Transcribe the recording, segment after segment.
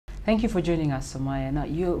Thank you for joining us, Summaya. Now,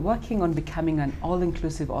 you're working on becoming an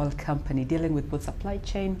all-inclusive oil company dealing with both supply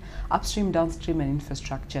chain, upstream, downstream, and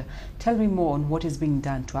infrastructure. Tell me more on what is being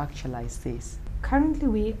done to actualize this. Currently,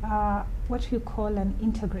 we are what we call a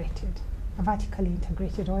vertically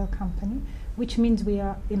integrated oil company, which means we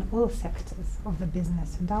are in all sectors of the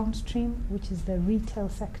business. Downstream, which is the retail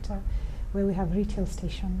sector, where we have retail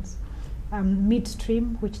stations.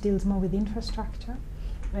 Midstream, which deals more with infrastructure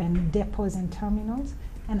and depots and terminals.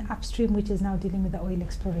 And upstream, which is now dealing with the oil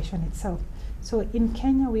exploration itself. So in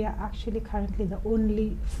Kenya, we are actually currently the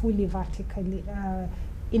only fully vertically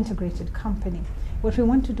integrated company. What we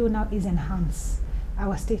want to do now is enhance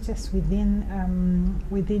our status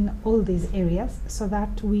within all these areas so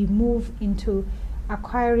that we move into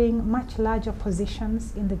acquiring much larger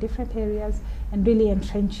positions in the different areas and really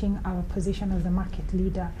entrenching our position as the market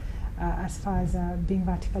leader as far as being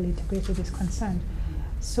vertically integrated is concerned.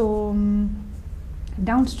 So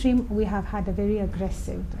downstream, we have had a very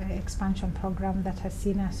aggressive expansion program that has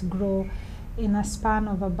seen us grow in a span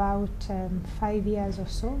of about 5 years or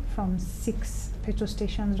so, from 6 petrol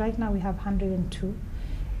stations. Right now we have 102.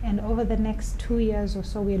 And over the next 2 years or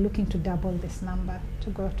so, we are looking to double this number to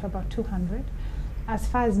go to about 200. As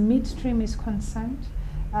far as midstream is concerned,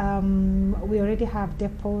 we already have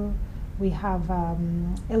depot, we have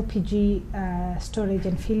LPG storage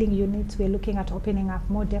and filling units. We are looking at opening up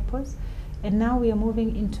more depots. And now we are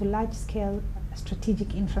moving into large-scale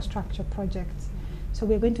strategic infrastructure projects. So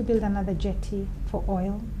we're going to build another jetty for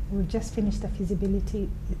oil. We've just finished the feasibility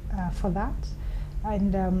for that.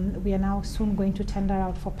 And we are now soon going to tender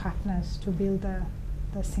out for partners to build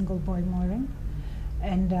the single buoy mooring.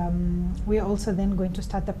 And we are also then going to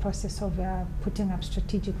start the process of putting up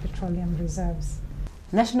strategic petroleum reserves.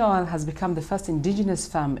 National Oil has become the first indigenous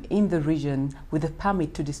firm in the region with a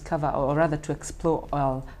permit to discover, or rather to explore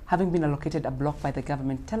oil, having been allocated a block by the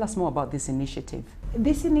government. Tell us more about this initiative.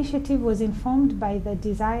 This initiative was informed by the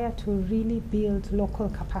desire to really build local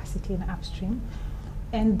capacity in upstream.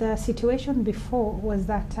 And the situation before was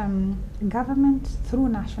that government, through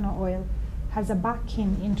National Oil, has a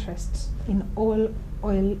back-in interest in all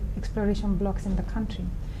oil exploration blocks in the country.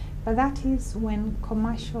 But that is when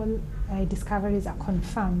commercial discoveries are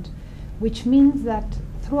confirmed, which means that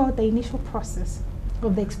throughout the initial process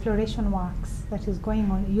of the exploration works that is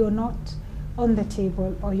going on, you're not on the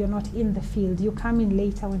table or you're not in the field. You come in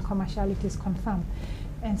later when commerciality is confirmed.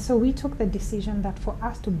 And so we took the decision that for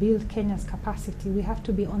us to build Kenya's capacity, we have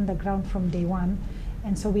to be on the ground from day one.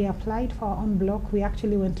 And so we applied for our own block. We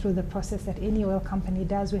actually went through the process that any oil company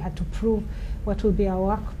does. We had to prove what will be our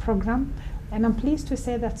work program. And I'm pleased to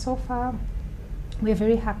say that so far, we're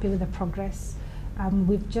very happy with the progress.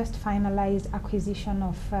 We've just finalized acquisition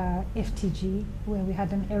of FTG, where we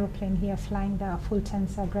had an aeroplane here flying the full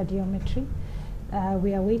tensor gradiometry.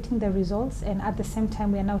 We are awaiting the results, and at the same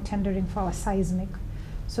time, we are now tendering for our seismic.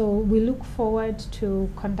 So we look forward to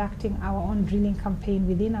conducting our own drilling campaign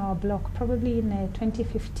within our block, probably in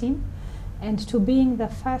 2015, and to being the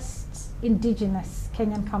first indigenous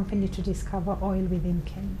Kenyan company to discover oil within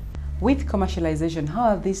Kenya. With commercialization, how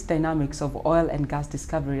are these dynamics of oil and gas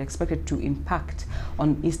discovery expected to impact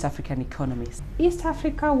on East African economies? East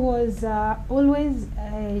Africa was always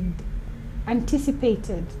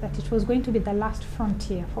anticipated that it was going to be the last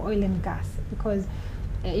frontier for oil and gas because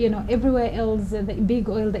everywhere else, the big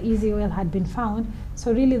oil, the easy oil had been found.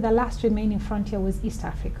 So really the last remaining frontier was East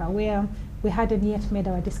Africa, where we hadn't yet made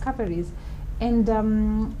our discoveries.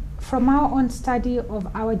 And from our own study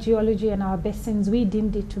of our geology and our basins, we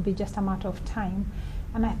deemed it to be just a matter of time.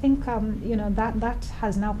 And I think that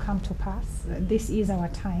has now come to pass. This is our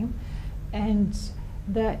time. And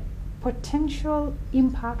the potential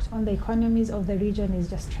impact on the economies of the region is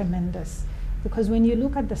just tremendous. Because when you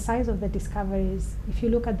look at the size of the discoveries, if you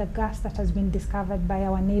look at the gas that has been discovered by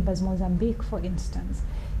our neighbors, Mozambique, for instance,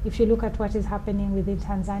 if you look at what is happening within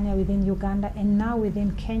Tanzania, within Uganda, and now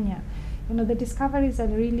within Kenya, the discoveries are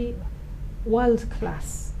really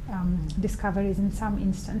world-class discoveries in some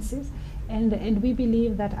instances. And we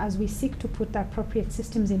believe that as we seek to put the appropriate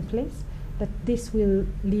systems in place, that this will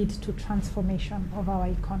lead to transformation of our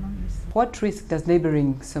economies. What risk does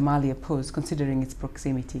neighboring Somalia pose, considering its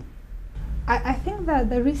proximity? I think that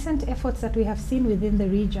the recent efforts that we have seen within the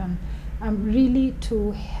region really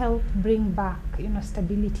to help bring back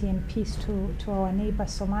stability and peace to our neighbor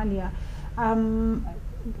Somalia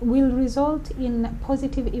will result in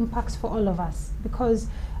positive impacts for all of us, because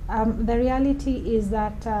the reality is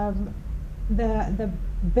that the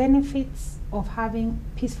benefits of having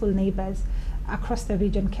peaceful neighbors across the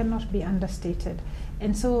region cannot be understated.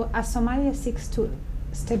 And so as Somalia seeks to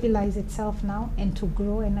stabilize itself now and to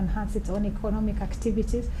grow and enhance its own economic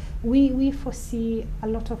activities, we foresee a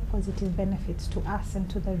lot of positive benefits to us and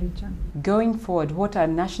to the region. Going forward, what are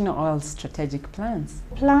National Oil's strategic plans?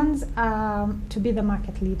 Plans are to be the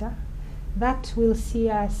market leader. That will see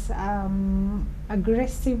us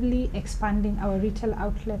aggressively expanding our retail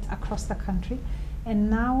outlets across the country. And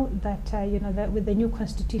now that, with the new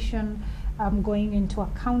constitution going into a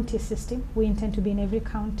county system, we intend to be in every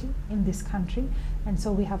county in this country. And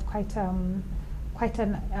so we have quite an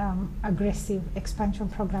aggressive expansion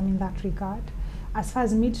program in that regard. As far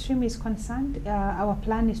as midstream is concerned, our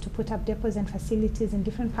plan is to put up depots and facilities in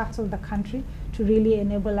different parts of the country to really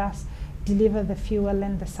enable us deliver the fuel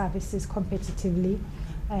and the services competitively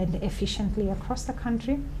and efficiently across the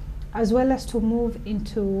country, as well as to move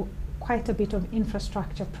into quite a bit of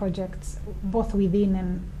infrastructure projects both within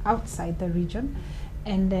and outside the region,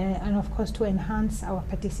 and of course to enhance our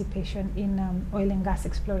participation in oil and gas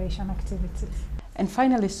exploration activities. And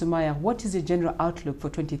finally, Summaya, what is the general outlook for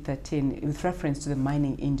 2013 with reference to the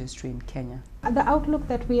mining industry in Kenya? The outlook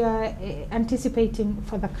that we are anticipating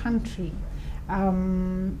for the country,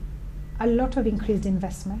 a lot of increased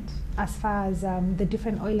investment as far as the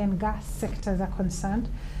different oil and gas sectors are concerned,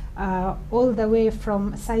 all the way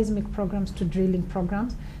from seismic programs to drilling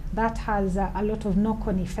programs. That has a lot of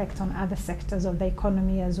knock-on effect on other sectors of the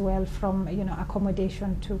economy as well, from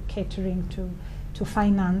accommodation to catering to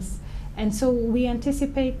finance. And so we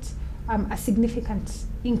anticipate a significant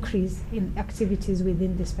increase in activities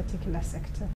within this particular sector.